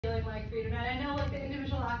feeling like for you tonight? I know like the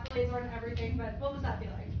individual accolades aren't everything, but what was that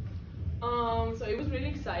feeling? So it was really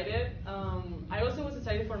excited. I also was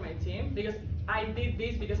excited for my team because I did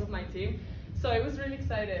this because of my team. So it was really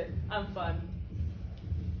excited and fun.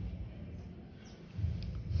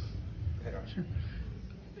 Sure.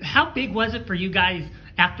 How big was it for you guys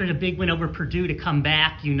after the big win over Purdue to come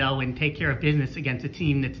back, and take care of business against a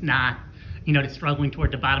team that's not, that's struggling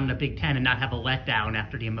toward the bottom of the Big Ten and not have a letdown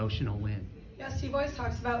after the emotional win? Yeah, Steve always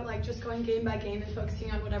talks about like just going game by game and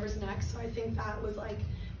focusing on whatever's next. So I think that was like,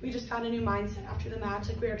 we just found a new mindset after the match.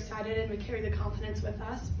 Like we were excited and we carried the confidence with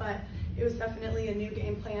us, but it was definitely a new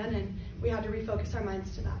game plan and we had to refocus our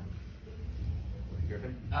minds to that.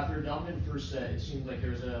 After a dominant first set, it seemed like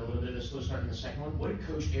there was a little bit of a slow start in the second one. What did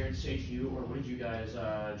Coach Aaron say to you, or what did you guys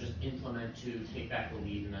just implement to take back the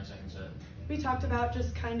lead in that second set? We talked about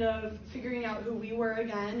just kind of figuring out who we were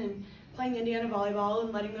again and playing Indiana volleyball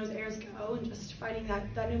and letting those airs go and just finding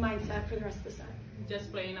that new mindset for the rest of the set.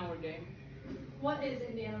 Just playing our game. What is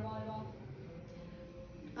Indiana volleyball?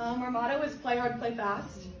 Our motto is play hard, play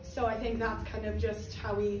fast. So I think that's kind of just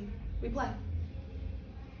how we play.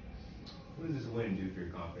 What does this win do for your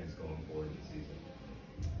confidence going forward this season?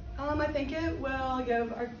 I think it will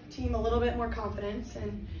give our team a little bit more confidence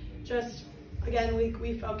and just, again,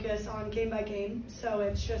 we focus on game by game. So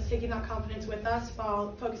it's just taking that confidence with us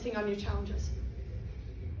while focusing on new challenges.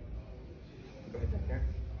 Go ahead, Karen.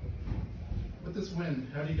 With this win,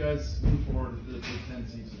 how do you guys move forward to the Big Ten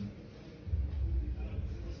season?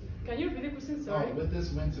 Can you repeat the question? Sorry. With this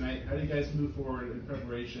win tonight, how do you guys move forward in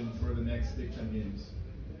preparation for the next Big Ten games?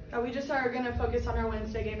 We just are going to focus on our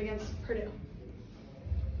Wednesday game against Purdue.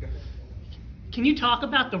 Can you talk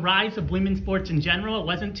about the rise of women's sports in general? It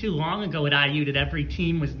wasn't too long ago at IU that every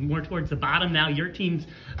team was more towards the bottom. Now your team's,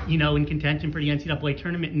 in contention for the NCAA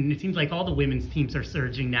tournament, and it seems like all the women's teams are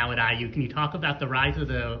surging now at IU. Can you talk about the rise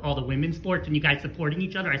of all the women's sports and you guys supporting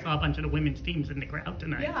each other? I saw a bunch of the women's teams in the crowd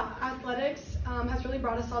tonight. Yeah, athletics has really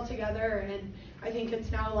brought us all together, and I think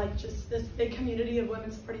it's now like just this big community of women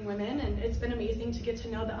supporting women, and it's been amazing to get to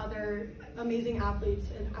know the other amazing athletes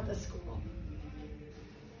at the school.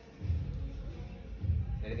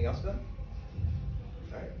 Anything else, Bill?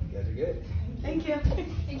 All right, you guys are good. Thank you.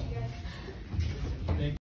 Thank you guys. Thank